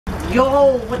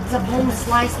Yo, what's up, home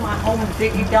slice, my home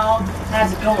figure dog?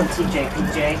 How's it going,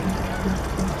 TJPJ?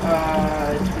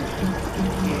 Yeah,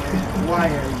 why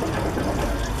are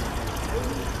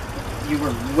you? You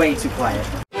were way too quiet.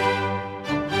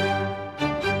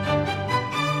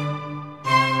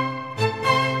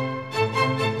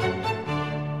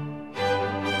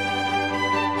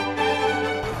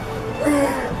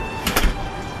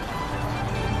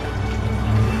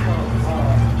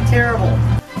 Terrible.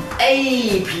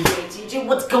 Hey, PJTJ,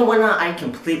 what's going on? I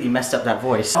completely messed up that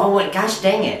voice. Oh, wait, gosh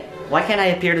dang it. Why can't I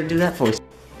appear to do that voice?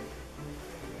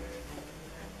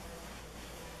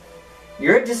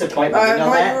 You're a disappointment, you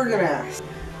know that? You were gonna ask.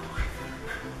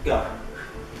 Go.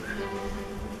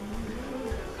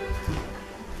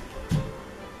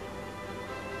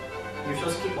 You're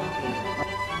supposed to keep walking.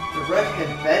 The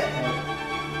redhead bedhead.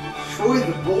 Troy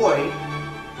the boy.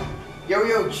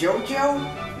 Yo-Yo Jojo?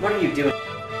 What are you doing?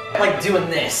 I like doing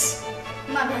this.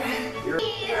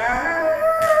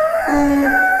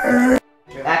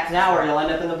 Act now or you'll end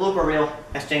up in the blooper reel.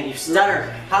 Gosh dang, you stuttered.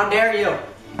 How dare you?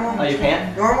 Oh, you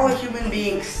can? Normal human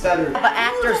beings stutter. But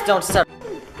actors don't stutter.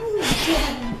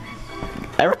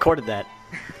 I recorded that.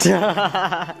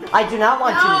 I do not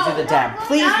want you to do the dab.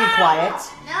 Please be quiet.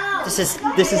 No. This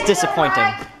is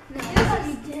disappointing.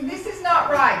 This is not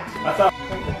right. I thought.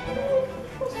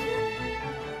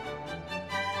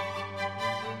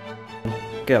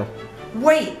 Go.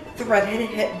 Wait, the redheaded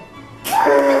head.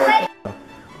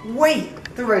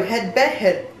 Wait, the redhead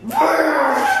bedhead.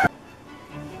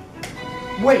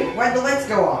 Wait, why'd the lights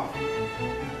go off?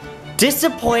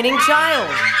 Disappointing child.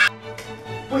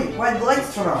 Wait, why'd the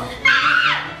lights turn on?